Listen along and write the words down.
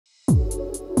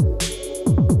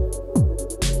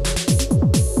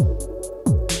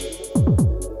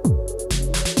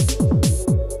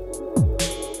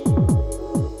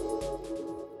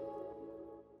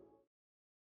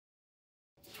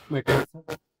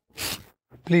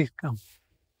Please come.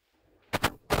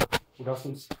 Good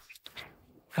afternoon.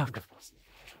 Good afternoon.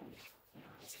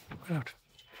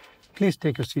 Please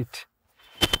take your seat.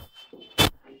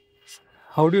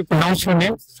 How do you pronounce your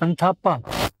name? Shanthappa.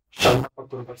 Shanthappa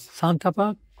Kurubara.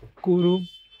 Shanthappa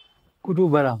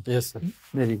Kurubara. Yes, sir.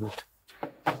 Very good.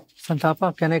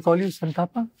 Shanthappa, can I call you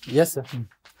Shanthappa? Yes, sir.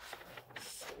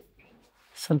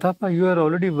 Shanthappa, you are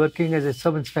already working as a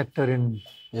sub-inspector in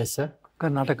Yes, sir.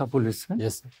 Karnataka Police.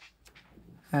 Yes, sir.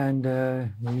 And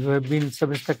you have been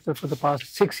sub-inspector for the past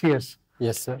 6 years.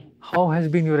 Yes, sir. How has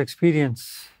been your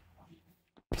experience?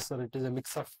 Sir, it is a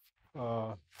mix of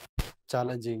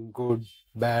challenging, good,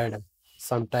 bad.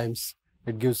 Sometimes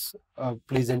it gives a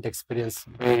pleasant experience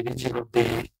by reaching out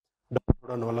the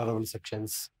vulnerable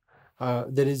sections.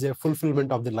 There is a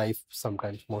fulfillment of the life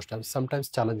sometimes, most times. Sometimes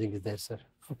challenging is there, sir.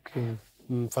 Okay.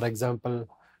 For example,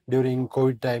 during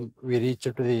COVID time, we reached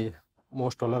to the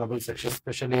most vulnerable sections,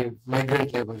 especially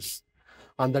migrant laborers.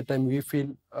 On that time, we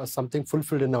feel something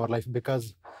fulfilled in our life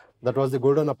because that was the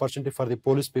golden opportunity for the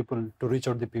police people to reach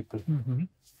out the people. Mm-hmm.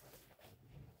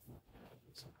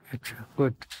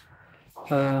 Good.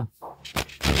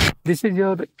 This is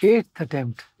your 8th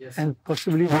attempt. Yes. And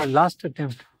possibly your last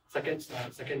attempt. Second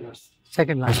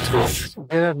last.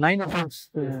 There are 9 attempts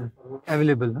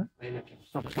available. Huh? 9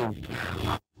 attempts. Okay.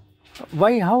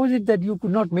 Why? How is it that you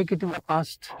could not make it in the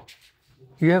past?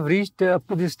 You have reached up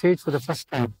to this stage for the first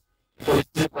time.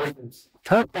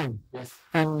 Third time? Yes.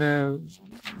 And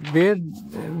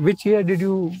which year did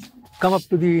you come up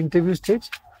to the interview stage?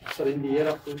 So in the year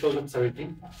of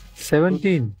 2017.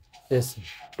 17? Yes.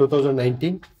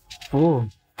 2019. Oh.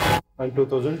 And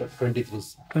 2023.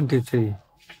 23.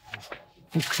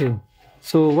 Okay.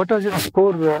 So what was your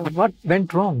score? What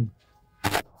went wrong?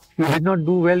 You did not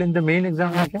do well in the main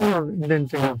examination or in the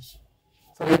interview?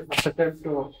 So the first attempt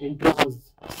to interview was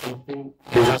something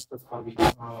disastrous for me.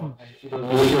 It was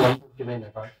only 159 I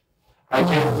got. I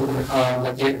came to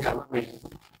the government.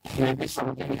 Maybe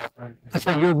something happened.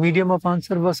 So your medium of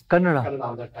answer was Kannada? Kannada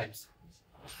all the times.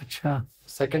 Achha.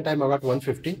 Second time I got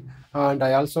 150 and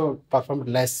I also performed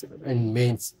less in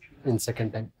mains in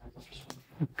second time.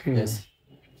 Okay. Yes.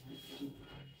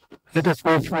 Let us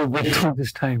go through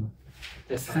this time.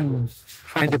 Yes. And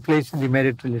find a place in the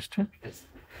merit list. Huh? Yes.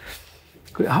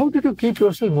 How did you keep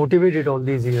yourself motivated all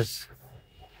these years?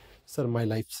 Sir, my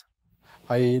life.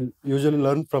 I usually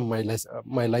learn from my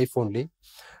life only.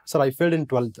 Sir, I failed in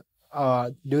 12th.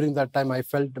 During that time, I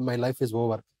felt my life is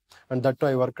over. And that too,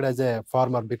 I worked as a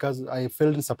farmer because I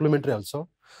failed in supplementary also.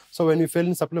 So when you fail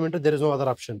in supplementary, there is no other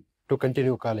option to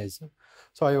continue college.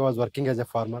 So I was working as a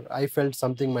farmer. I felt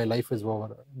something, my life is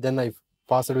over. Then I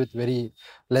passed with very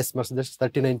less marks, just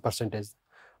 39%.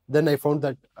 Then I found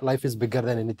that life is bigger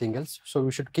than anything else. So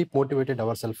we should keep motivated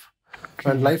ourselves.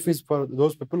 Okay. And life is for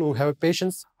those people who have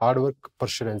patience, hard work,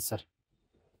 perseverance, sir.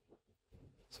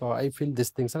 So I feel this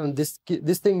thing, sir. And this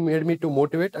thing made me to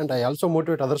motivate, and I also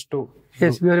motivate others to.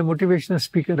 Yes, you are a motivational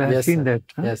speaker. I have seen that.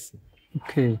 Huh? Yes.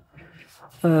 Okay.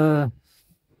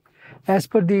 As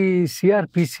per the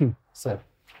CRPC, sir,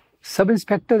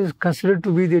 sub-inspector is considered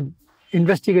to be the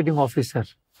investigating officer.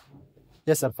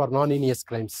 Yes, sir, for non-heinous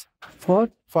crimes. For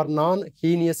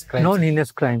non-heinous crimes.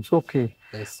 Non-heinous crimes, okay.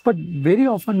 Yes. But very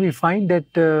often we find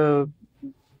that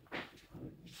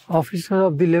officers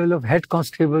of the level of head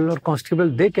constable or constable,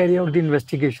 they carry out the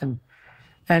investigation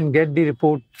and get the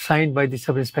report signed by the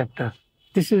sub-inspector.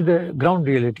 This is the ground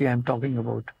reality I am talking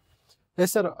about.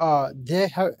 Yes, sir. They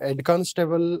have head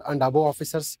constable and above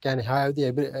officers can have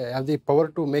the power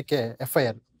to make a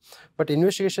FIR. But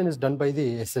investigation is done by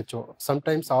the SHO.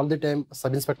 Sometimes, all the time,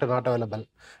 sub-inspector not available.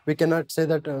 We cannot say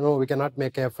that, no, we cannot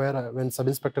make a FIR. When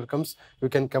sub-inspector comes, you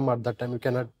can come at that time. You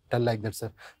cannot tell like that,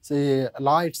 sir. See,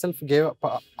 law itself gave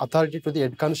authority to the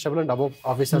head constable and above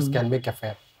officers can make a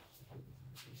FIR.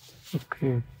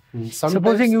 Okay. Sometimes,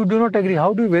 supposing you do not agree,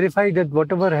 how do you verify that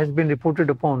whatever has been reported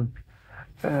upon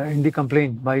in the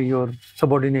complaint by your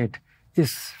subordinate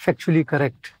is factually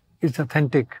correct, is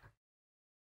authentic?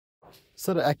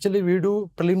 Sir, actually we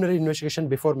do preliminary investigation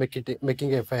before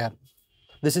making a FIR.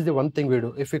 This is the one thing we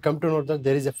do. If we come to know that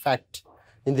there is a fact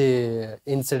in the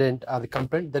incident or the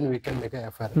complaint, then we can make a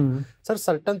FIR. Sir,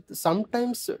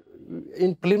 sometimes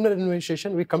in preliminary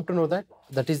investigation, we come to know that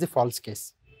that is the false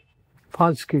case.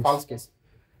 False case. False case.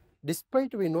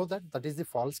 Despite we know that that is the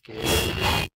false case,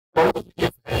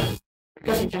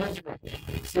 because we cannot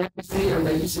CRPC and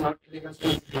IEC not telling us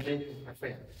to get an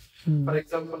FIR. For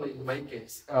example, in my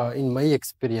case, in my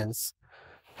experience,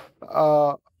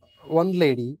 one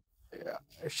lady,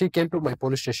 she came to my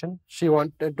police station. She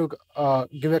wanted to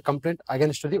give a complaint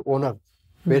against the owner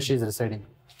where she is residing.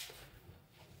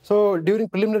 So during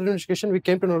preliminary investigation, we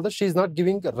came to know that she is not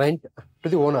giving rent to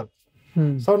the owner.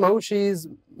 So now she is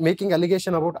making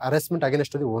allegation about harassment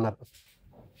against the owner.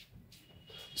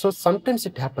 So sometimes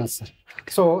it happens, sir.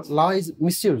 So law is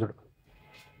misused.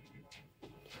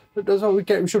 So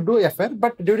we should do FIR,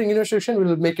 but during investigation we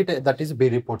will make it that is B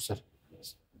report, sir.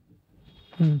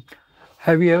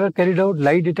 Have you ever carried out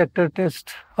lie detector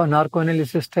test or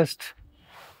narco-analysis test?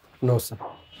 No, sir.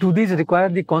 Do these require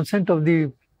the consent of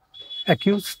the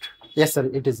accused? Yes, sir,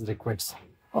 it is required, sir.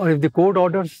 Or if the court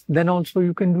orders, then also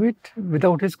you can do it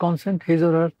without his consent, his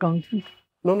or her consent?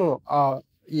 No.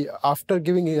 After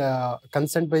giving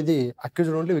consent by the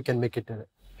accused only, we can make it.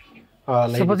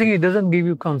 Supposing he doesn't give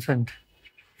you consent,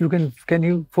 can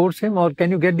you force him, or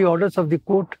can you get the orders of the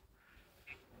court?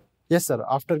 Yes, sir.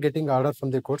 After getting order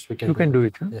from the courts, we can. You can do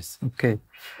it. Huh? Yes. Okay.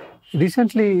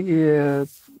 Recently,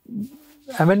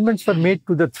 amendments were made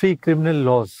to the 3 criminal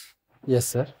laws. Yes,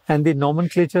 sir. And the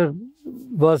nomenclature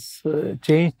was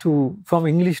changed from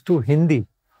English to Hindi.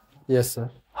 Yes, sir.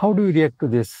 How do you react to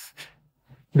this?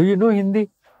 Do you know Hindi?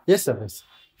 Yes, sir. Yes.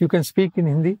 You can speak in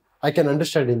Hindi? I can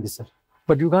understand Hindi, sir.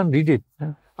 But you can't read it.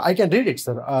 Huh? I can read it,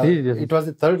 sir. It was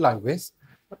the 3rd language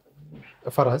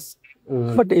for us.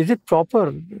 But is it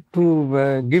proper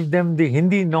to give them the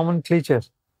Hindi nomenclature?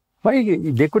 Why?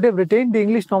 They could have retained the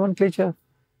English nomenclature.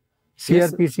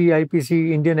 CRPC, yes,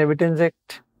 IPC, Indian Evidence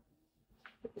Act.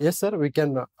 Yes, sir. We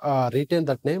can retain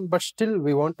that name, but still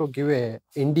we want to give a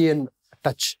Indian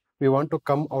touch. We want to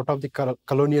come out of the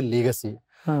colonial legacy.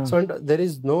 So and there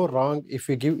is no wrong if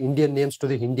we give Indian names to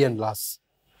the Indian laws.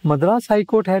 Madras High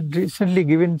Court had recently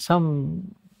given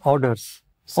some orders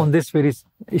on this very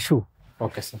issue.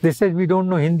 Okay, sir. They said we don't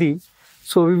know Hindi,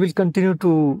 so we will continue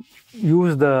to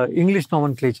use the English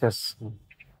nomenclatures.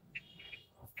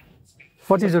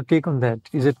 What is your take on that?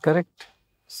 Is it correct?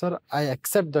 Sir, I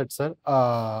accept that, sir.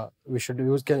 We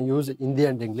can use Hindi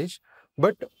and English,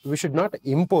 but we should not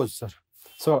impose, sir.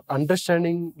 So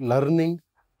understanding, learning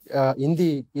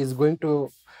Hindi is going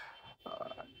to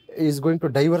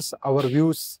diverse our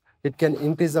views. It can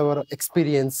increase our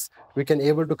experience. We can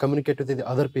able to communicate with the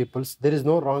other peoples. There is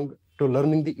no wrong to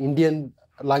learning the Indian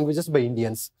languages by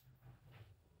Indians,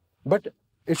 but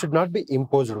it should not be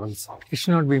imposed once. It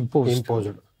should not be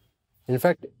imposed. In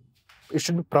fact, it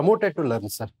should be promoted to learn,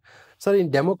 sir. Sir, in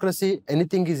democracy,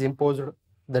 anything is imposed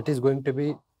that is going to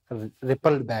be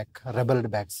rebelled back.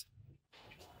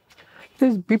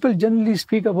 People generally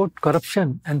speak about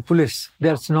corruption and police. They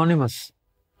are synonymous.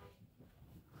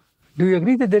 Do you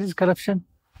agree that there is corruption?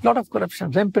 A lot of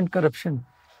corruption, rampant corruption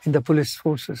in the police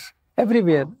forces,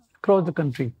 everywhere, across the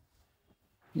country.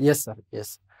 Yes, sir.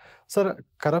 Yes. Sir,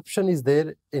 corruption is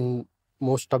there in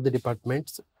most of the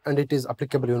departments, and it is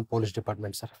applicable in police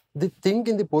department, sir. The thing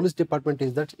in the police department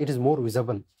is that it is more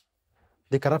visible.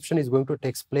 The corruption is going to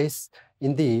take place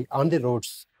on the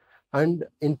roads. And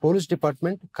in police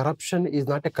department, corruption is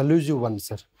not a collusive one,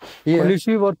 sir.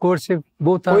 Collusive or coercive?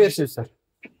 Both are. Coercive, sir.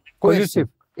 Coercive.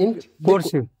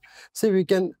 Coercive. See, we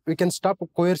can stop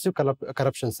coercive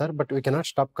corruption, sir, but we cannot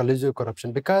stop collusive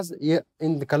corruption, because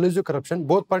in the collusive corruption,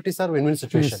 both parties are win-win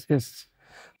situation. Yes.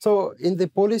 So in the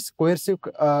police, coercive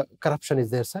corruption is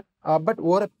there, sir. But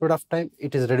over a period of time,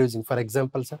 it is reducing. For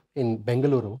example, sir, in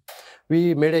Bengaluru,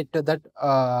 we made it that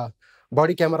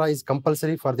body camera is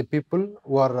compulsory for the people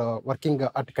who are working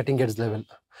at cutting edge level.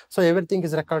 So everything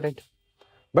is recorded.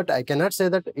 But I cannot say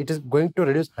that it is going to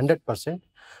reduce 100%.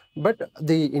 But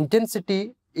the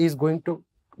intensity is going to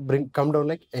come down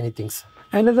like anything, sir.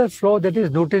 Another flaw that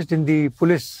is noticed in the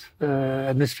police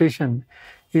administration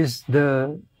is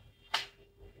the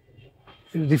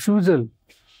refusal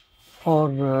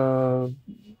to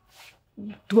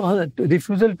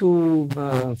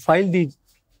file the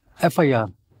FIR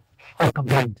or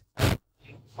complaint.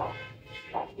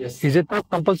 Yes. Is it not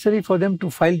compulsory for them to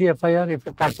file the FIR if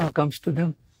a person comes to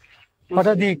them? What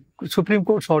are the Supreme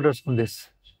Court's orders on this?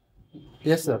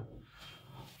 Yes, sir.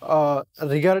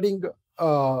 Regarding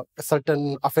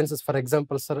certain offences, for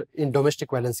example, sir, in domestic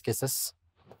violence cases,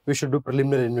 we should do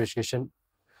preliminary investigation,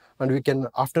 and we can,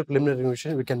 after preliminary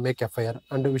investigation, we can make FIR,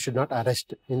 and we should not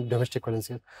arrest in domestic violence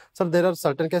cases. So there are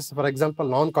certain cases, for example,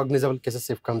 non-cognizable cases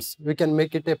if comes, we can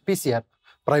make it a PCR,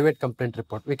 private complaint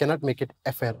report. We cannot make it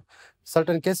FIR.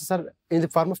 Certain cases are in the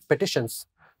form of petitions.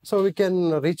 So we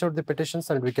can reach out the petitions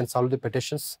and we can solve the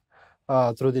petitions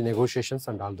through the negotiations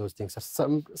and all those things.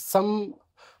 Some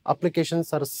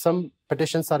applications or some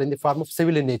petitions are in the form of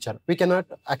civil in nature. We cannot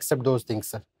accept those things,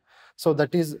 sir. So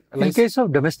that is... In case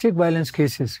of domestic violence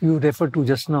cases you referred to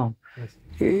just now, yes,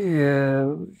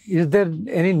 is there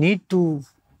any need to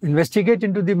investigate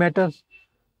into the matter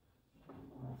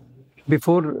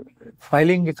before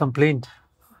filing a complaint?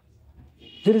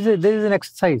 There is an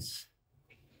exercise.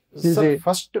 Sir,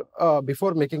 first,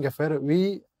 before making affair,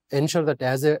 we ensure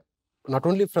that not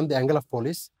only from the angle of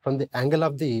police, from the angle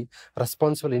of the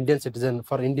responsible Indian citizen,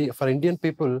 for Indian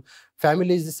people,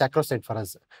 family is sacrosanct for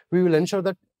us. We will ensure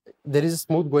that there is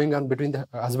smooth going on between the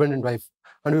husband and wife,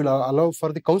 and we will allow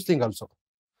for the counseling also.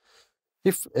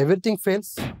 If everything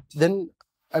fails, then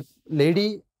a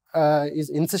lady is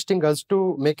insisting us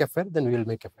to make affair, then we will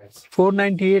make affairs.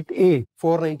 498A.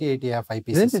 498A of IPC.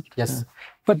 Isn't it? Yes.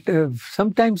 But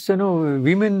sometimes,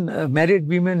 women, married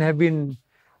women have been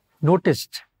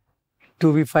noticed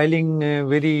to be filing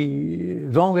very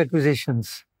wrong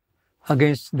accusations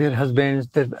against their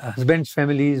husbands'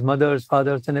 families, mothers,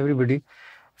 fathers, and everybody.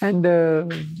 And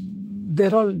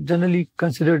they're all generally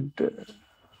considered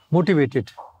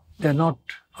motivated. They're not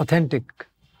authentic.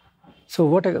 So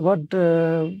what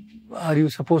are you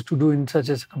supposed to do in such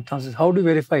circumstances? How do you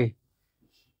verify?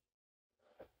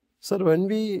 Sir, when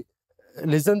we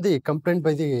listen the complaint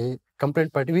by the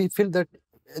complaint party, we feel that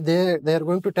they are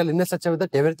going to tell in such a way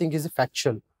that everything is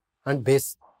factual and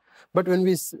base. But when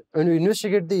we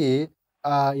investigate the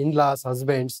in-laws,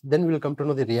 husbands, then we will come to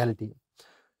know the reality.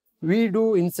 We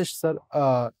do insist, sir,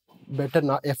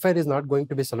 affair is not going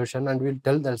to be solution, and we'll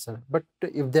tell them, sir. But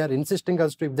if they are insisting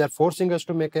us to, if they are forcing us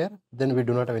to make affair, then we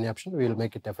do not have any option. We will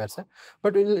make it affair, sir.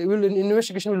 But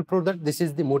investigation will prove that this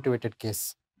is the motivated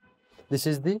case. This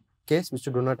is the case which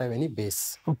do not have any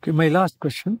base. Okay, my last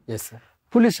question. Yes, sir.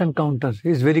 Police encounter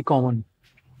is very common,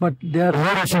 but they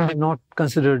are not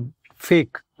considered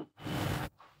fake.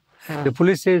 And the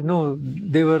police says no,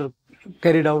 they were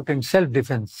carried out in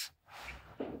self-defense.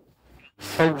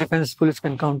 Self-defense police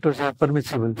encounters are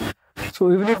permissible.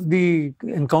 So even if the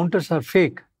encounters are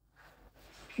fake,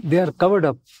 they are covered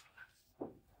up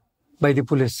by the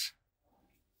police.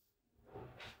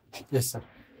 Yes, sir.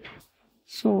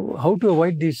 So how to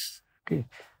avoid this? Okay.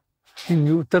 In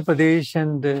Uttar Pradesh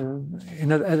and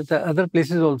in other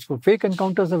places also, fake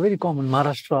encounters are very common.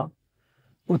 Maharashtra,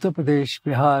 Uttar Pradesh,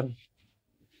 Bihar.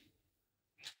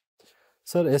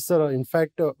 Sir, yes, sir. In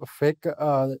fact, fake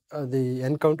the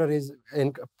encounter is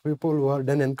people who have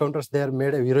done encounters. They are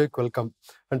made a heroic welcome,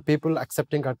 and people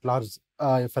accepting at large.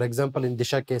 For example, in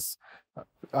Disha case,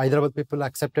 Hyderabad people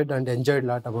accepted and enjoyed a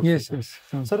lot about. Yes, yes.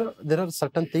 Sir, there are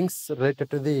certain things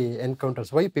related to the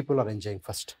encounters. Why people are enjoying?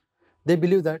 First, they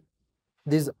believe that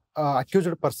this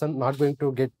accused person not going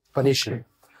to get punished. Okay.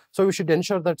 So we should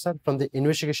ensure that, sir, from the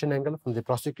investigation angle, from the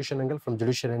prosecution angle, from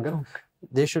judicial angle, okay,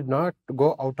 they should not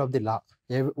go out of the law.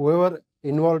 Whoever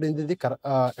involved in the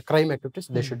crime activities,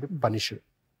 they should be punished.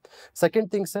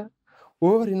 Second thing, sir,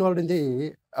 whoever involved in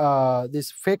the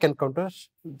these fake encounters,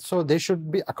 so they should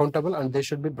be accountable and they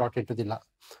should be brought into the law.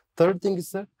 Third thing is,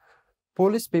 sir,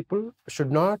 police people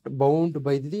should not bound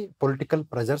by the political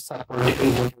pressures or political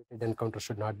motivated encounter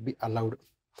should not be allowed,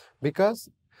 because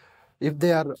if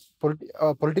they are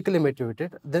politically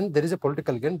motivated, then there is a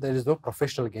political gain, there is no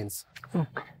professional gains.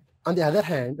 Okay. On the other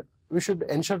hand, we should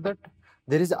ensure that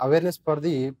there is awareness for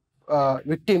the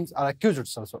victims or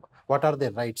accused also. What are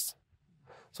their rights?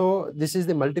 So this is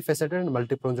the multifaceted and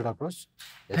multi-pronged approach.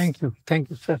 Yes. Thank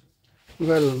you, sir.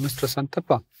 Well, Mr.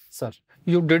 Shanthappa, sir,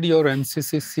 you did your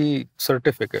NCC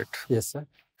certificate. Yes, sir.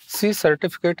 C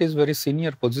certificate is very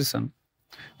senior position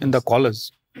in the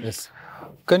college. Yes.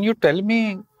 Can you tell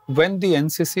me when the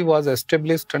NCC was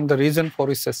established and the reason for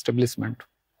its establishment?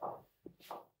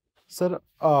 Sir,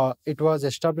 it was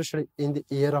established in the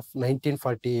year of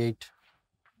 1948.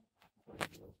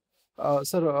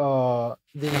 Sir,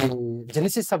 the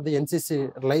genesis of the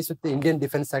NCC lies with the Indian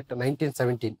Defence Act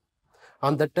 1917.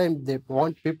 On that time, they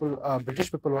want people,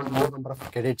 British people want more number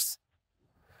of cadets.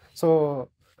 So,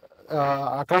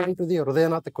 according to the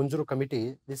Hridayanath Kunjuru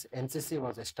Committee, this NCC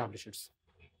was established.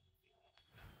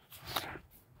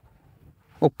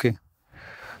 Okay.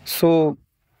 So,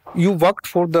 you worked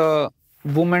for the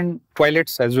women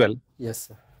toilets as well. Yes,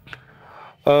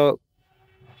 sir.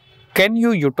 Can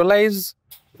you utilize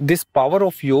this power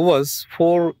of yours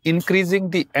for increasing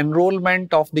the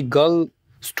enrollment of the girl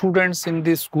students in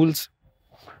the schools?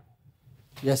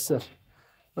 Yes, sir.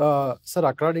 Sir,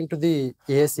 according to the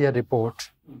ASER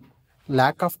report,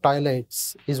 lack of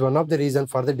toilets is one of the reasons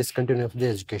for the discontinuation of the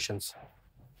educations.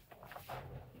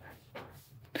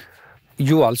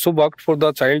 You also worked for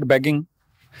the child begging,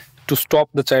 to stop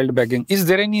the child begging. Is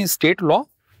there any state law?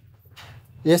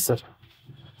 Yes, sir.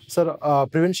 Sir,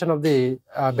 Prevention of the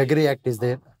Beggary Act is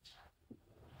there.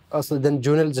 So then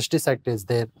Juvenile Justice Act is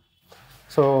there.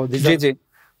 So these JJ.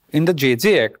 In the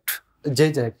JJ Act.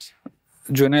 JJ Act.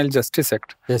 Juvenile Justice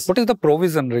Act. Yes. What is the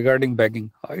provision regarding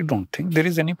begging? I don't think there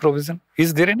is any provision.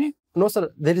 Is there any? No,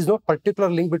 sir. There is no particular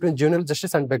link between juvenile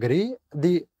justice and beggary.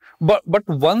 But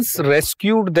once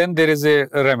rescued, then there is a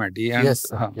remedy, and Yes,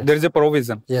 sir. Yes. there is a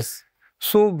provision. Yes.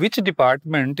 So, which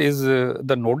department is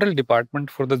the nodal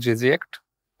department for the JJ Act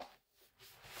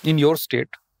in your state?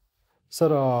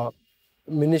 Sir,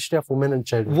 Ministry of Women and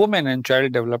Child. Women and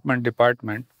Child Development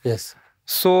Department. Yes.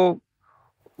 So,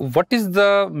 what is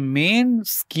the main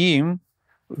scheme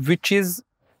which is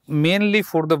mainly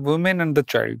for the women and the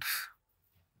child?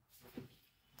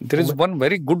 There is one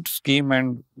very good scheme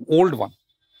and old one.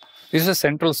 This is a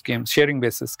central scheme, sharing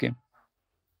basis scheme.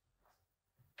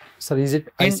 Sir, is it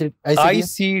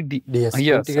ICD? Yes,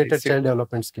 Yes, Integrated Child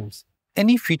Development Schemes.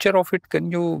 Any feature of it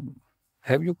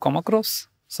have you come across?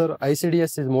 Sir,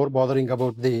 ICDS is more bothering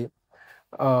about the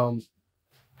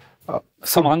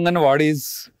Some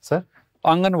Anganwadis. sir.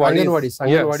 Anganwadis.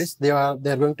 Anganwadis. They are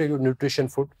going to give nutrition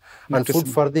food and food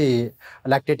for the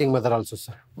lactating mother also,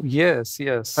 sir. Yes,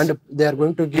 yes. And they are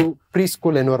going to give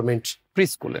preschool environment.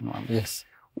 Preschool environment. Yes.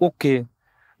 Okay.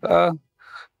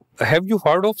 Have you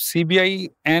heard of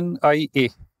CBI NIA?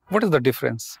 What is the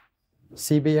difference?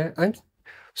 CBI and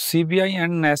CBI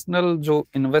and National jo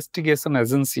Investigation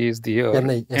Agency is the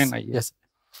NIA. Yes. NIA. Yes.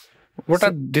 What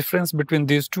are the difference between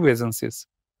these two agencies?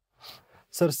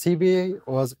 Sir, CBI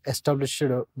was established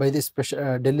by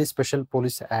the Delhi Special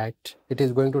Police Act. It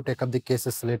is going to take up the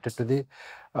cases related to the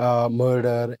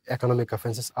murder, economic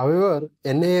offences. However,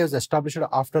 NIA was established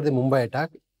after the Mumbai attack.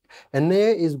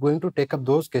 NIA is going to take up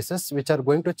those cases which are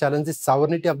going to challenge the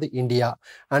sovereignty of the India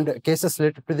and cases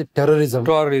related to the terrorism.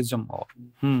 Tourism.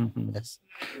 Yes.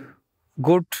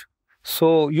 Good.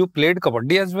 So, you played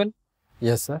Kabaddi as well?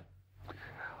 Yes, sir.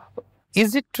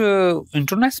 Is it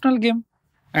international game?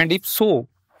 And if so,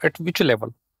 at which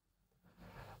level?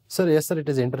 Sir, yes, sir. It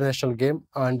is an international game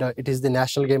and it is the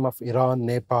national game of Iran,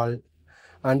 Nepal.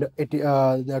 And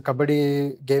the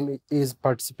Kabaddi game is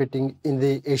participating in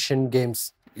the Asian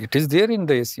Games. It is there in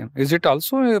the Asian. Is it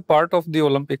also a part of the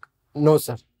Olympic? No,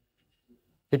 sir.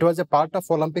 It was a part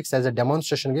of Olympics as a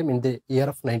demonstration game in the year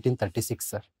of 1936,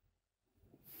 sir.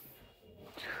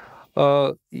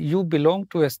 You belong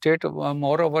to a state,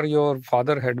 moreover your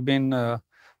father had been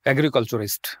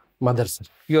agriculturist. Mother, sir.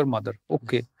 Your mother,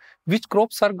 okay. Yes. Which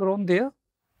crops are grown there?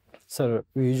 Sir,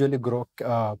 we usually grow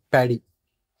paddy.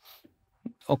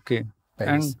 Okay.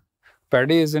 Paddies. And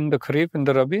paddy is in the Kharif, in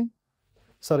the Rabi?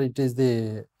 Sir, it is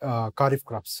the Kharif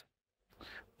crops.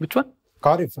 Which one?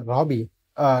 Kharif, Rabi.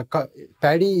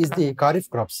 Paddy is the Kharif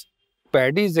crops.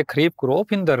 Paddy is a Kharif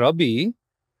crop. In the Rabi,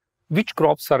 which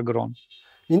crops are grown?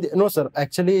 No, sir.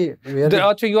 Actually,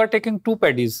 you are taking two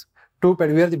paddies. We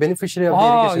are the beneficiary of the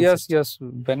irrigation yes, system. yes.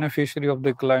 Beneficiary of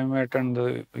the climate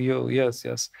and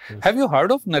yes. Have you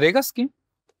heard of Narega scheme?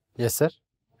 Yes, sir.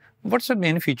 What's the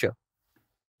main feature?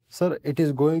 Sir, it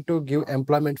is going to give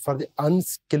employment for the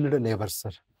unskilled labor,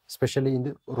 sir, especially in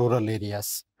the rural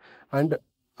areas. And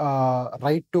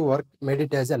right to work made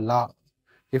it as a law.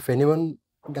 If anyone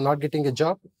not getting a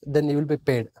job, then he will be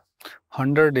paid.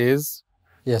 100 days.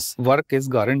 Yes. Work is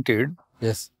guaranteed.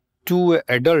 Yes. To an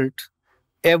adult.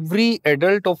 Every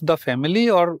adult of the family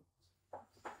or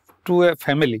to a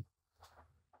family?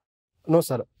 No,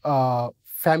 sir.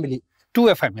 Family. To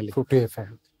a family. To a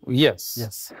family. Yes.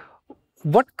 Yes.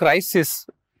 What crisis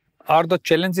are the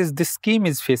challenges this scheme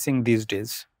is facing these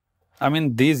days? I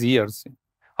mean, these years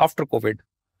after COVID.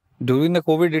 During the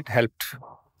COVID, it helped.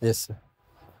 Yes, sir.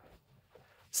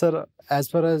 Sir, as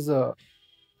far as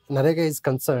Narega is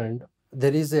concerned,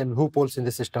 there is a loopholes in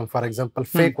the system. For example,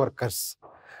 fake workers.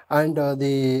 And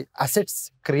the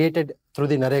assets created through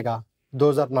the Narega,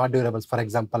 those are not durable. For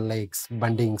example, lakes,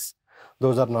 bundings,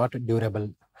 those are not durable.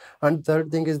 And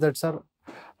third thing is that, sir,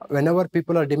 whenever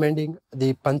people are demanding the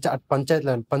at panchayat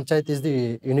level, panchayat is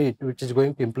the unit which is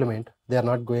going to implement, they are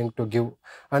not going to give.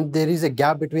 And there is a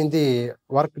gap between the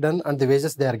work done and the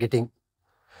wages they are getting.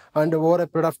 And over a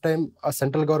period of time, a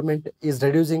central government is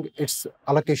reducing its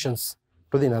allocations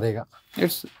to the Narega.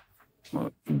 It's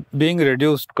being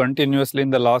reduced continuously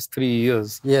in the last 3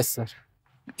 years. Yes, sir.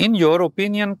 In your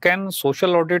opinion, can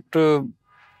social audit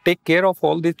take care of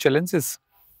all these challenges?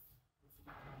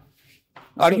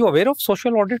 Are you aware of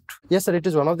social audit? Yes, sir. It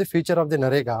is one of the feature of the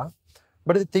Narega.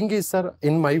 But the thing is, sir,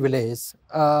 in my village,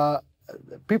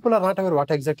 people are not aware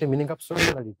what exactly meaning of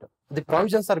social audit. The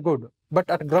provisions are good, but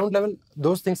at ground level,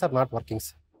 those things are not working,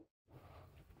 sir.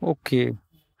 Okay.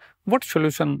 What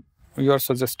solution you are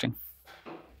suggesting?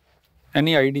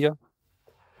 Any idea?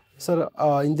 Sir,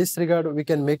 in this regard, we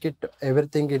can make it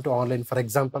everything into online. For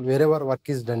example, wherever work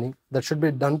is done, that should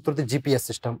be done through the GPS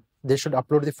system. They should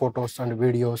upload the photos and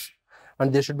videos,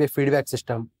 and there should be a feedback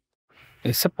system.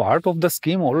 It's a part of the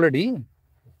scheme already.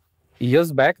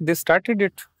 Years back, they started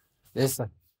it. Yes, sir.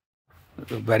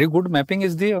 Very good mapping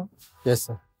is there. Yes,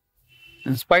 sir.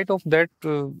 In spite of that,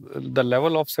 the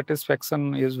level of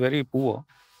satisfaction is very poor.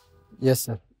 Yes,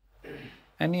 sir.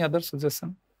 Any other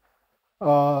suggestion?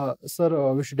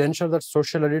 Sir, we should ensure that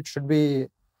social audit should be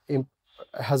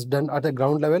has done at a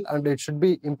ground level and it should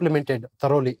be implemented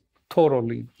thoroughly.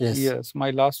 Thoroughly. Yes. Yes.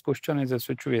 My last question is a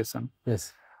situation.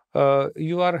 Yes.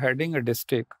 You are heading a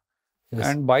district, Yes.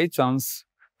 and by chance,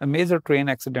 a major train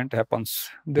accident happens.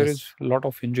 There Yes. is a lot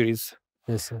of injuries.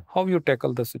 Yes, sir. How you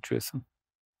tackle the situation?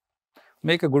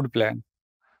 Make a good plan.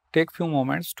 Take few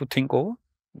moments to think over.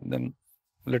 Then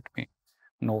let me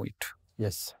know it.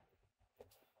 Yes.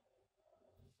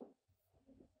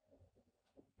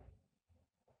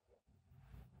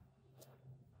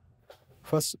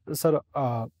 First, sir,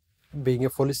 being a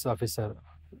police officer,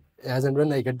 as and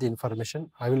when I get the information,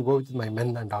 I will go with my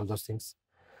men and all those things.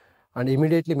 And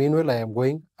immediately, meanwhile, I am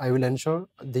going, I will ensure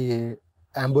the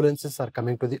ambulances are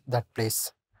coming to that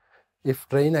place. If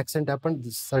train accident happened,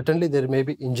 certainly there may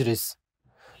be injuries.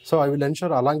 So I will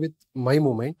ensure along with my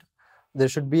movement, there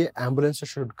should be ambulances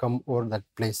should come over that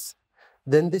place.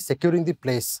 Then the securing the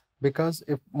place, because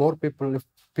if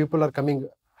people are coming,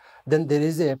 then there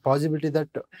is a possibility that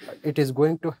it is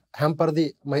going to hamper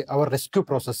our rescue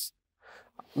process.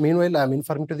 Meanwhile, I am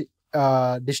informing to the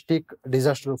district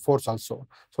disaster force also.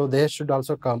 So they should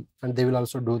also come and they will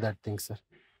also do that thing, sir.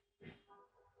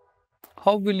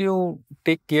 How will you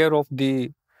take care of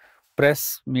the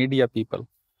press media people?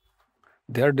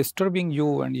 They are disturbing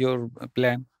you and your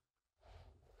plan.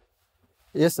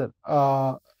 Yes, sir.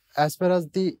 As far as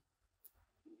the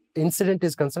incident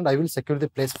is concerned, I will secure the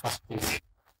place first,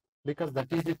 because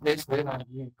that is the place where I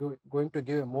am going to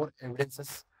give more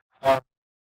evidences. As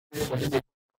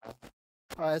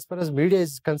far as media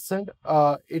is concerned,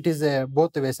 it is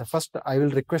both ways. First, I will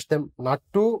request them not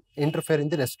to interfere in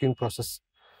the rescuing process.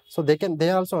 So they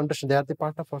also understand. They are the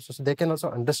part of us, so they can also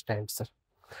understand, sir.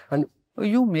 And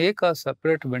you make a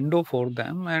separate window for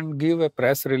them and give a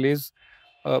press release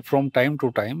from time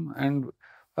to time, and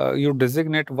you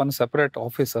designate one separate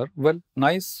officer. Well,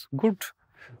 nice, good.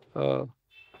 Yeah.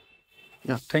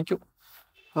 Thank you.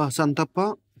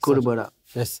 Shanthappa Kurubara.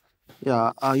 Yes.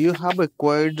 Yeah, you have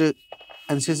acquired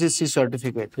NCCC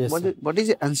certificate. Yes, What is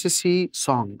the NCC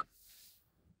song?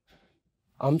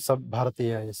 Hum Sab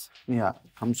Bharatiya IAS. Yeah,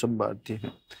 Hum Sab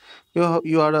Bharatiya.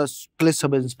 You are a police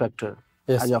sub inspector,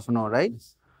 Yes. as of now, right?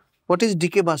 Yes. What is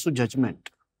DK Basu judgment?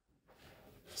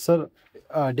 Sir,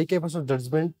 DK Basu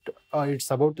judgment, it's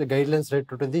about the guidelines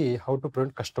related to the how to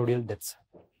prevent custodial deaths.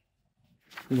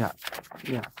 Yeah,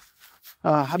 yeah.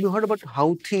 Have you heard about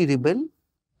Houthi rebel?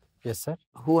 Yes, sir.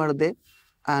 Who are they,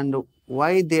 and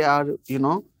why they are,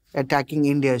 attacking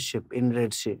India's ship in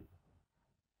Red Sea?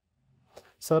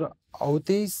 Sir,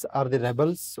 Houthis are the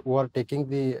rebels who are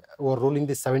ruling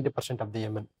the 70% of the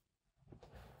Yemen.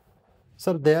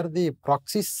 Sir, they are the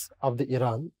proxies of the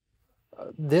Iran.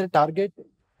 Their target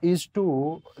is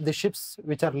to the ships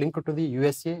which are linked to the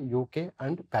USA, UK,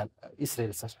 and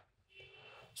Israel, sir.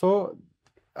 So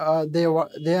they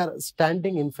are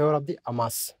standing in favor of the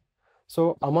Hamas.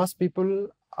 So Hamas people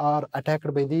are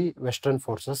attacked by the Western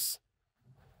forces.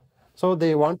 So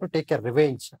they want to take a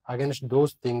revenge against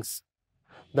those things.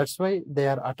 That's why they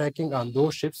are attacking on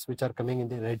those ships which are coming in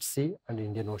the Red Sea and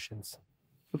Indian Oceans.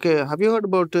 Okay, have you heard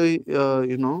about,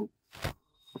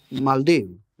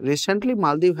 Maldives? Recently,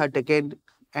 Maldives had taken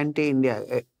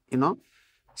anti-India,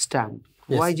 stand.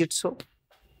 Yes. Why is it so?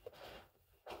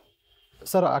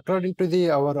 Sir, according to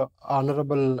our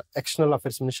Honorable External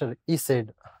Affairs Minister, he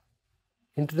said,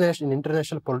 in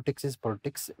international politics is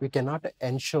politics. We cannot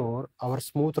ensure our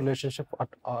smooth relationship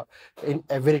in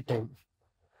every time.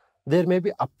 There may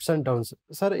be ups and downs.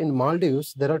 Sir, in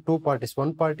Maldives, there are two parties.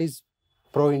 One party is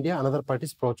pro-India, another party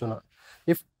is pro-China.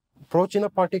 If pro-China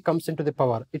party comes into the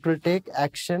power, it will take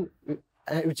action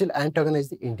which will antagonize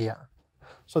the India.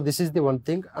 So this is the one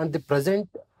thing. And the present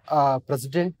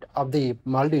president of the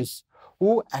Maldives,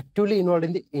 who actively involved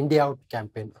in the India Out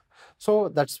campaign. So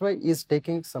that's why he is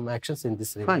taking some actions in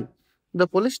this area. Fine. The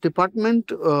police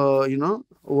department,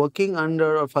 working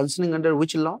under or functioning under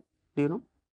which law? Do you know?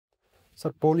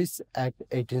 Sir, Police Act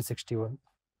 1861.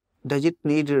 Does it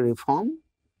need a reform?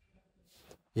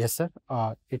 Yes, sir.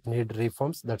 It needs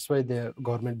reforms. That's why the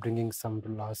government bringing some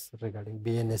laws regarding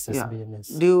BNS, Yeah.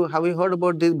 SBNS. Have you heard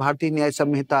about this Bharatiya Nyaya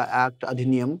Samhita Act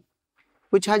Adhiniyam,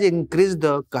 which has increased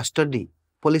the custody,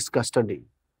 police custody,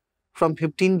 from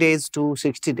 15 days to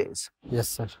 60 days? Yes,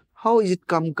 sir. How is it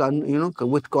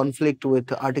with conflict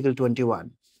with Article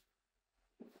 21?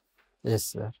 Yes,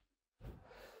 sir.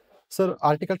 Sir,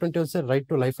 Article 21 says right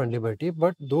to life and liberty,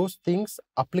 but those things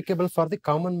applicable for the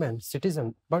common man,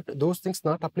 citizen, but those things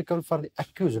not applicable for the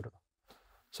accused.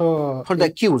 So For the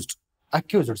accused.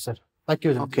 Accused, sir.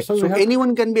 Accused. Okay. So, So we have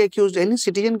anyone can be accused, any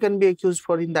citizen can be accused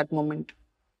for in that moment.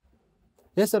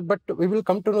 yes, sir. But we will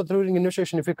come to know during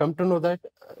investigation. If we come to know that,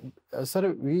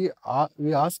 sir, we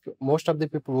ask most of the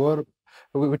people who are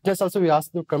witness also. We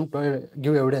ask to come to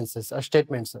give evidences,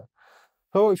 statements.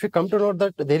 So if you come to know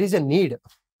that there is a need,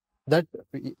 that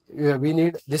we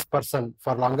need this person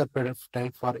for longer period of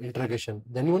time for interrogation,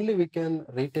 then only we can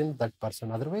retain that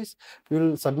person. Otherwise, we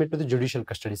will submit to the judicial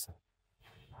custody, sir.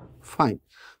 Fine.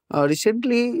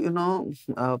 Recently,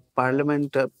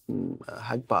 Parliament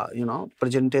had,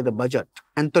 presented a budget,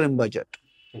 interim budget.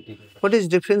 What is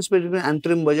difference between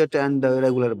interim budget and the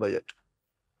regular budget?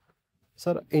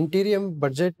 Sir, interim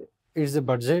budget is a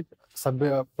budget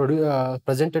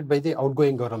presented by the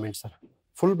outgoing government, sir.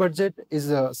 Full budget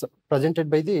is presented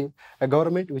by the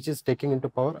government which is taking into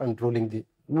power and ruling the.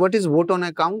 What is vote on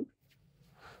account?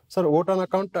 Sir, vote on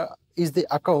account is the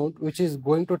account which is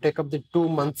going to take up the 2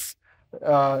 months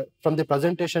from the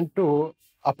presentation to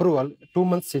approval. 2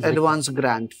 months is Advance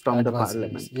grant from the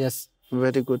Parliament. Grants, yes.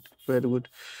 Very good. Very good.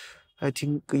 I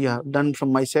think, yeah, done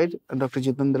from my side. Dr.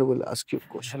 Jitendra will ask you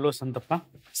a question. Hello, Shanthappa.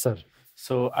 Sir.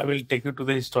 So I will take you to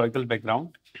the historical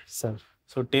background. Sir.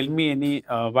 So tell me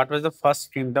what was the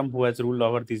first kingdom who has ruled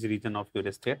over this region of your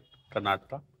state,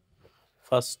 Karnataka?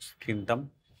 First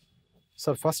kingdom.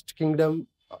 Sir, first kingdom,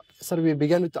 sir, we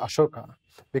began with Ashoka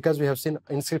because we have seen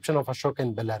inscription of Ashoka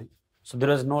in Bellary. So there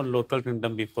was no local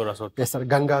kingdom before Ashoka? Yes, sir.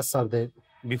 Gangas are there.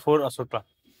 Before Ashoka?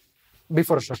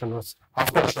 Before Ashoka, no.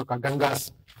 After Ashoka,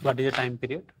 Gangas. What is the time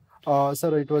period?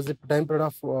 Sir, it was the time period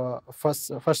of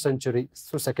first century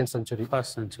to second century.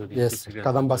 First century. Yes,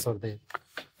 Kadambas are there.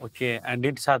 Okay, and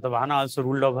did Satavahana also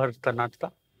ruled over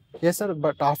Karnataka? Yes, sir,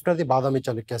 but after the Badami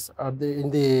Chalukyas, in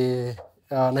the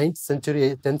 9th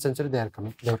century, 10th century, they are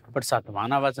coming. But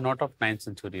Satavahana was not of 9th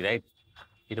century, right?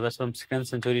 It was from 2nd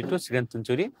century to 2nd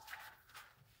century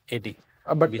AD.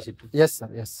 But BC2. yes, sir,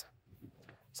 yes.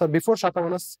 So before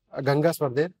Shatavahanas, Gangas were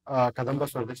there,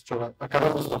 Kadambas were there,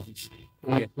 Kadambas were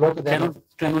there. Okay.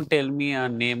 Can you tell me a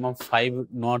name of 5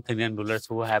 North Indian rulers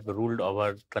who have ruled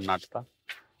over Karnataka?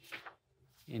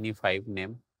 Any 5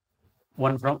 name?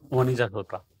 One is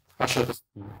Ashoka.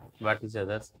 What is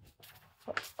others?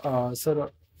 Sir,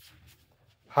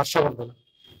 Harshavardhana.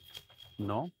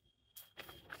 No.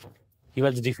 He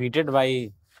was defeated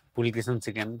by Pulikrishan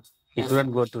II. He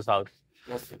couldn't go to south.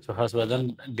 Yes. So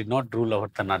Harshavardhan did not rule over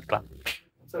Karnataka.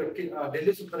 Sir,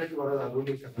 Delhi Sultanate were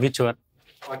ruling. Which one?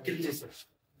 Khilji, sir.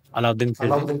 Alauddin Khilji.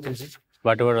 Alauddin Khilji.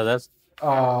 What were others?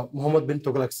 Muhammad bin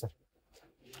Tughlaq, sir.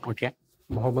 Okay.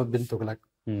 Muhammad bin Tughlaq.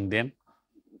 Then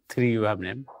 3 you have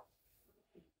named.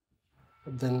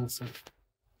 Then, sir.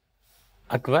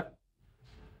 Akbar.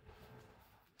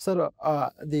 Sir,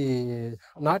 the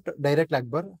not direct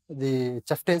Akbar, the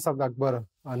chieftains of the Akbar,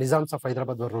 Nizams of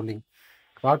Hyderabad were ruling.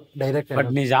 Not direct. But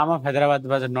Nizam of Hyderabad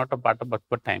was not a part of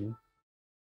Akbar time.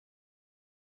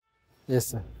 Yes,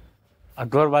 sir.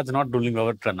 Akbar was not ruling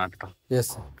over Karnataka. Yes,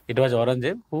 sir. It was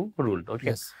Aurangzeb who ruled. Okay.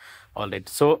 Yes. All right.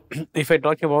 So, if I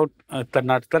talk about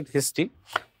Karnataka history,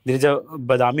 there is a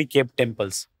Badami Cave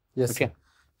temples. Yes. Okay. Sir.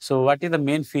 So, what is the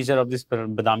main feature of this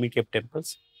Badami Cave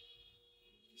temples?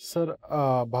 Sir,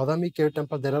 Badami Cave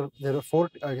Temple, there are 4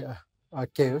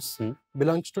 caves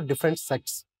belongs to different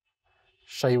sects.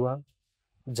 Shaiva,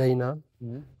 Jaina,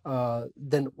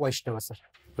 then Vaishnava, sir.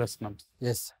 Vaishnavas.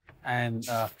 Yes. And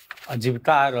Ajivika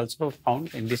are also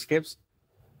found in these caves?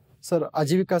 Sir,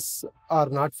 Ajivikas are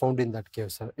not found in that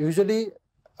cave, sir. Usually,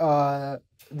 the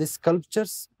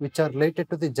sculptures which are related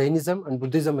to the Jainism and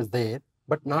Buddhism is there,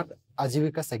 but not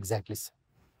Ajivikas exactly, sir.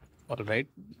 All right.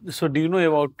 So, do you know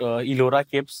about Ellora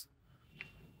caves?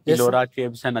 Yes, Ellora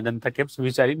caves and Ajanta caves,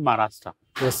 which are in Maharashtra.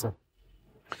 Yes, sir.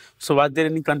 So, was there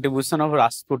any contribution of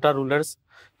Rashtrakuta rulers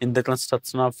in the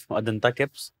construction of Ajanta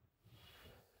caves?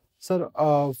 Sir,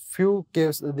 few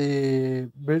caves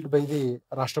built by the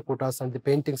Rashtrakutas and the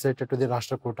paintings related to the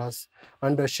Rashtrakutas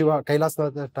and Shiva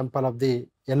Kailasnath temple of the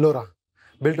Ellora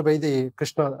built by the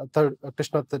Krishna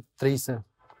III, sir.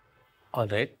 All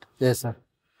right. Yes, sir.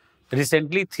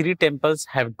 Recently, 3 temples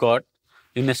have got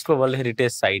UNESCO World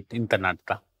Heritage Site in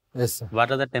Karnataka. Yes, sir.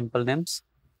 What are the temple names?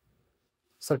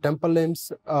 So, temple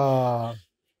names,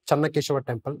 Channakeshava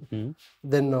temple,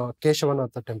 then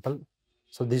Keshavanatha temple.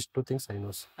 So, these 2 things I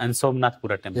know, sir. And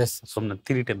Somnathpura temple. Yes. Somnath,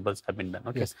 3 temples have been done.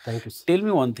 Okay. Yes, thank you, sir. Tell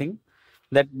me one thing,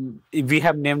 that we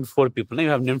have named 4 people. You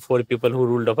have named 4 people who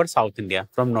ruled over South India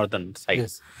from northern side.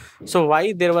 Yes. So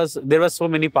why there was so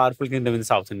many powerful kingdoms in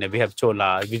South India? We have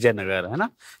Chola, Vijayanagar, hai na?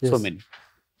 Yes. So many.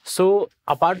 So,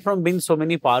 apart from being so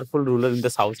many powerful rulers in the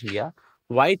South India,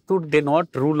 why could they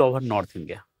not rule over North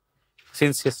India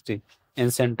since history,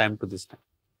 ancient time to this time?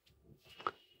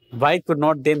 Why could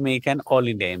not they make an all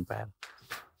India empire?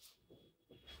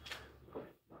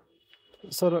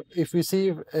 So if we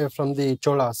see from the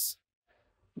Cholas,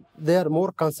 they are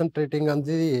more concentrating on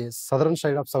the southern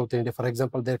side of South India. For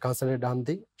example, they are concentrated on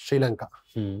the Sri Lanka.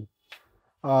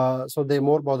 So they are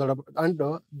more bothered about,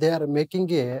 and they are making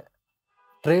a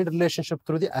trade relationship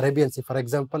through the Arabian Sea. For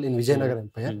example, in Vijayanagara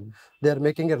Empire, they are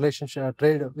making a relationship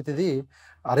trade with the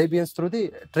Arabians through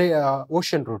the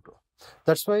ocean route.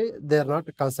 That's why they are not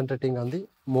concentrating on the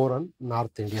more on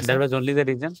North India. That was only the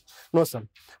reason? No, sir.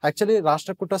 Actually,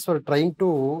 Rashtrakutas were trying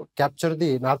to capture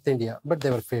the North India, but they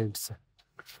were failed, sir.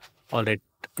 All right.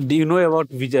 Do you know about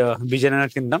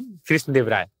Vijayanagara Kingdom? Krishna Dev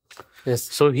Raya. Yes.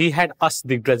 So he had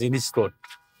Diggraj in his court.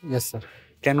 Yes, sir.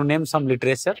 Can you name some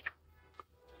literature?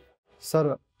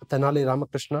 Sir, Tenali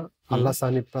Ramakrishna,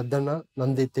 Allasani Pradana,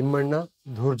 Nandi Timmanna,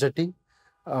 Dhurjati,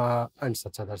 and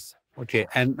such others. Okay.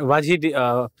 And was he...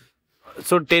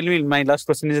 so tell me, my last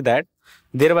question is that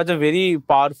there was a very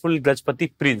powerful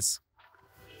Grajpati prince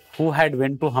who had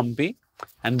went to Hampi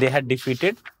and they had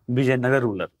defeated Vijayanagar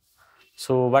ruler.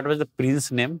 So what was the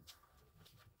prince name?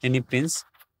 Any prince?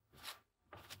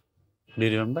 Do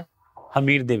you remember?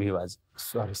 Hamir Dev he was.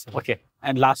 Sorry, sir. Okay.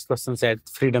 And last question said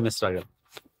freedom struggle.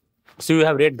 So you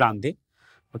have read Gandhi.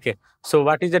 Okay. So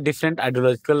what is the different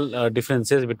ideological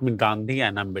differences between Gandhi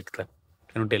and Ambedkar?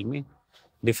 Can you tell me?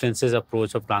 Differences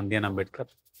approach of Gandhi and Ambedkar?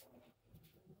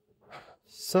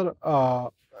 Sir,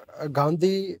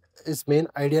 Gandhi's main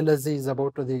ideology is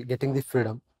about getting the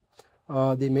freedom.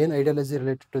 The main ideology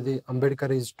related to the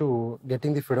Ambedkar is to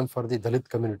getting the freedom for the Dalit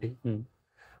community.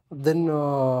 Then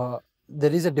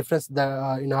there is a difference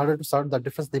that in order to solve the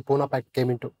difference, the Pune Pact came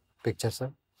into picture,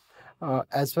 sir.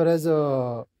 As far as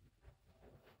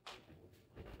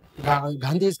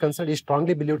Gandhi is concerned, he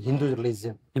strongly believed Hindu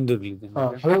religion. Hindu religion.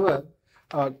 However,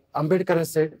 Ambedkar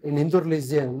has said in Hindu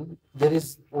religion, there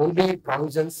is only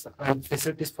provisions and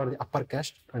facilities for the upper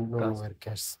caste and no lower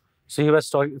caste. So he was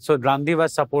talking, so Gandhi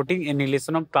was supporting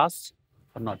annihilation of caste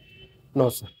or not? No,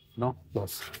 sir. No? No,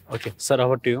 sir. Okay. Sir,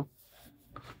 over to you.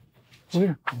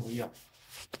 Yeah.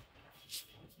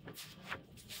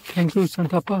 Thank you,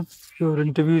 Shanthappa. Your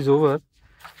interview is over.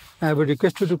 I would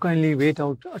request you to kindly wait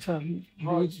out. Achha,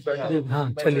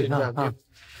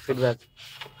 Feedback.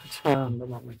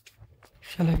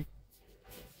 Shall I?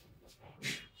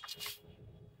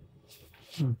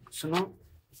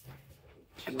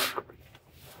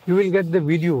 You will get the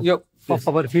video of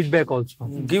our feedback also.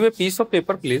 Give a piece of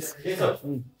paper, please.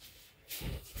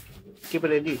 Keep it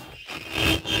ready.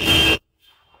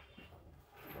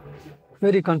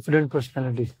 Very confident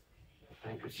personality.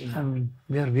 And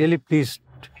we are really pleased.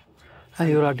 And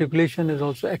your articulation is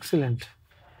also excellent.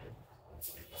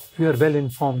 You are well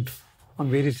informed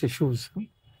on various issues.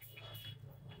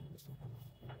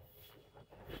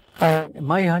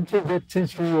 My hunch is that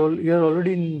since you are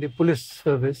already in the police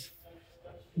service,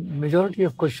 majority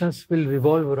of questions will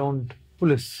revolve around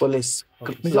police. Police,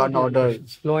 law and order.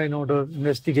 Law and order,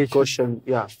 investigation. Question,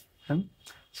 yeah.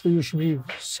 So you should be...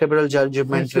 Several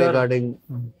judgments regarding...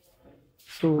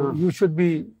 So you should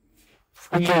be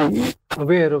fully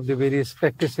aware of the various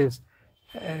practices,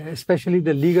 especially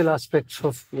the legal aspects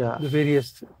of the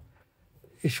various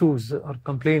issues or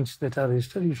complaints that are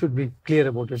registered. You should be clear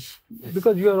about it.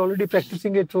 Because you are already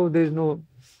practicing it, so there is no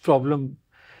problem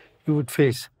you would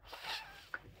face.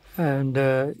 And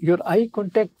your eye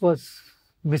contact was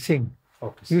missing.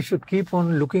 Okay. You should keep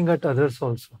on looking at others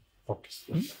also.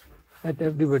 Okay. At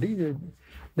everybody.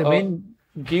 The main...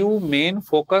 Give main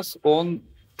focus on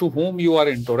to whom you are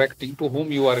interacting, to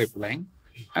whom you are replying,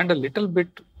 and a little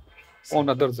bit on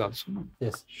others also. No?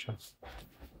 Yes, sure.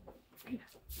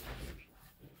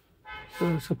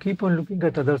 So keep on looking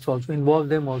at others also. Involve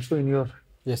them also in your...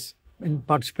 Yes. And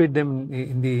participate them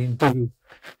in the interview.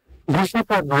 Brush up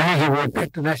our knowledge about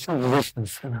international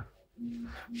relations.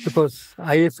 Because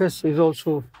IFS is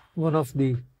also one of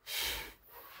the...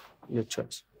 Your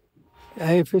choice.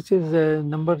 IFS is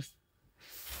number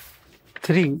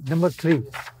 3.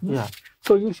 Yeah.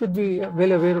 So you should be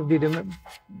well aware of the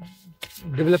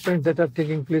developments that are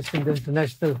taking place in the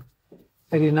international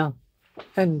arena.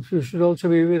 And you should also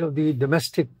be aware of the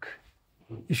domestic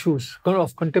issues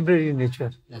of contemporary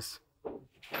nature. Yes.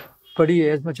 Study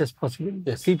as much as possible.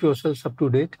 Yes. Keep yourselves up to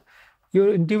date.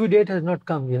 Your interview date has not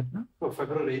come yet, no? No,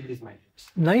 February 8th is my date.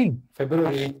 9?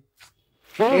 February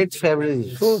 8th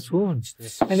February. So soon.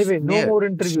 Yes. Anyway, no more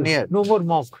interviews. No more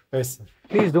mock. Yes, sir.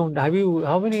 Please don't.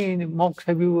 How many mocks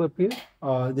have you appeared?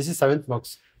 This is 7th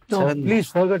box. No, Seven please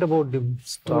forget about the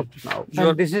Stop now.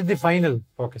 And this is the final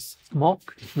Okay, sir.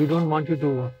 mock. We don't want you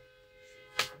to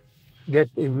get.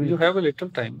 You have a little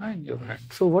time in your hand.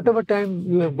 So whatever time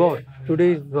you have got,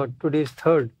 today is what? Today is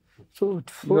 3rd. So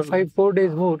 4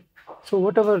 days more. So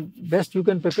whatever best you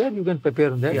can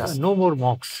prepare on that. Yes. No more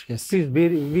mocks. Yes. Please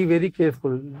be very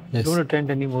careful. Yes. Don't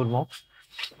attend any more mocks.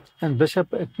 And brush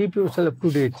up, keep yourself up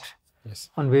to date Yes.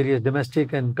 on various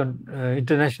domestic and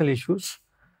international issues.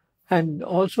 And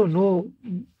also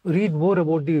read more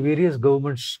about the various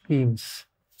government schemes.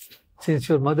 Since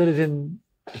your mother is in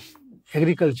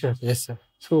agriculture, Yes, sir.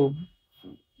 so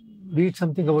read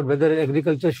something about whether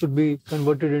agriculture should be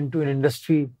converted into an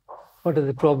industry. What are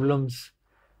the problems?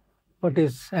 What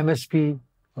is MSP?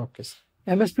 Okay, sir.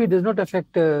 MSP does not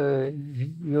affect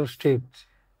your state.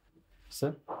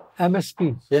 Sir?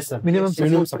 MSP, Yes, sir.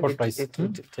 minimum support price.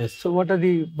 Yes. So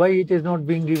why it is not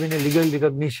being given a legal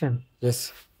recognition?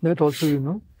 Yes. That also you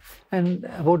know. And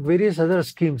about various other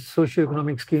schemes,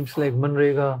 socio-economic schemes like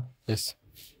Manrega. Yes.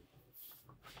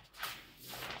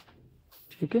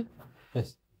 Okay?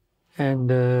 Yes.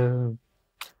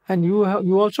 And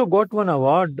you also got one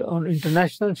award on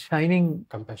International Shining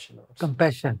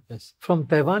Compassion Yes. from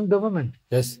Taiwan government.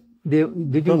 Yes.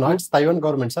 Did No, you not Taiwan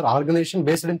government, sir. Organization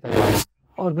based in Taiwan.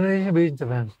 organization based in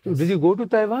Taiwan? Yes. Did you go to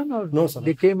Taiwan or No, sir.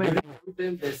 they came and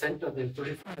They sent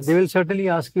they will certainly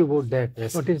ask you about that.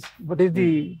 Yes. What is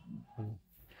the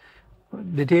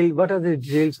detail? What are the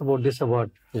details about this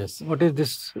award? Yes. What is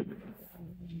this?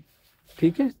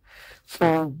 Okay.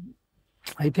 So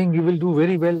I think you will do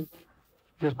very well.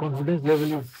 Your confidence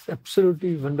level is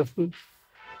absolutely wonderful.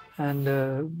 And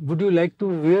would you like to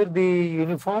wear the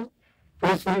uniform,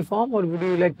 police uniform, or would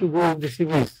you like to go in the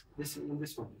civils? In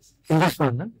this one. Yes. In this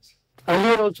one, no?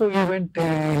 Earlier also you went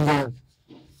in the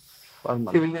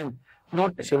Formal. civilian,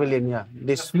 not Civilian, yeah.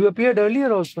 This you appeared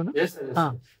earlier also, no? Yes,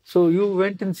 yes. So you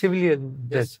went in civilian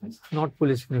dress, Yes. not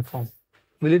police uniform.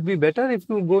 Will it be better if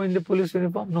you go in the police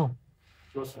uniform? No.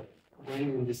 No, sir. Going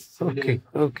in this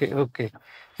Okay.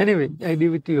 Anyway, I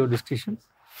leave it to your discussion.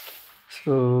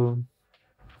 So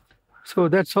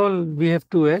that's all we have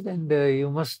to add, and you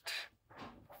must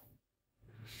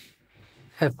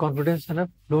have confidence enough.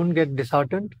 Don't get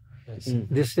disheartened. Yes.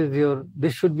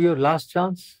 This should be your last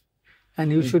chance,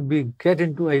 and you should get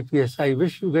into IPS. I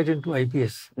wish you get into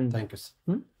IPS, Thank you, sir.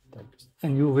 Thank you, sir.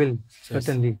 and you will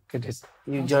certainly get it.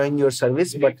 you join your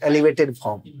service, but elevated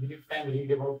form. In brief time,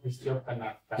 read about history of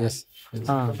Karnataka. Yes.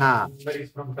 Member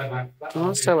is from Karnataka.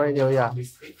 Most of idea, yeah.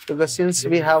 Because since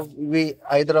we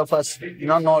either of us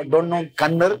don't know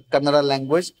Kannada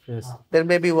language, Yes. there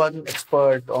may be one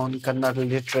expert on Kannada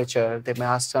literature. They may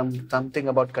ask something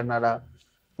about Kannada.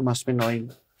 You must be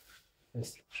knowing.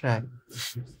 Yes. Right.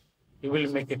 You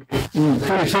will make it.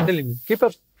 Certainly, keep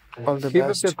up All the your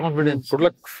best. confidence. Good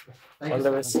luck. All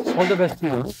the best. All the best to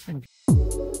you. Thank you.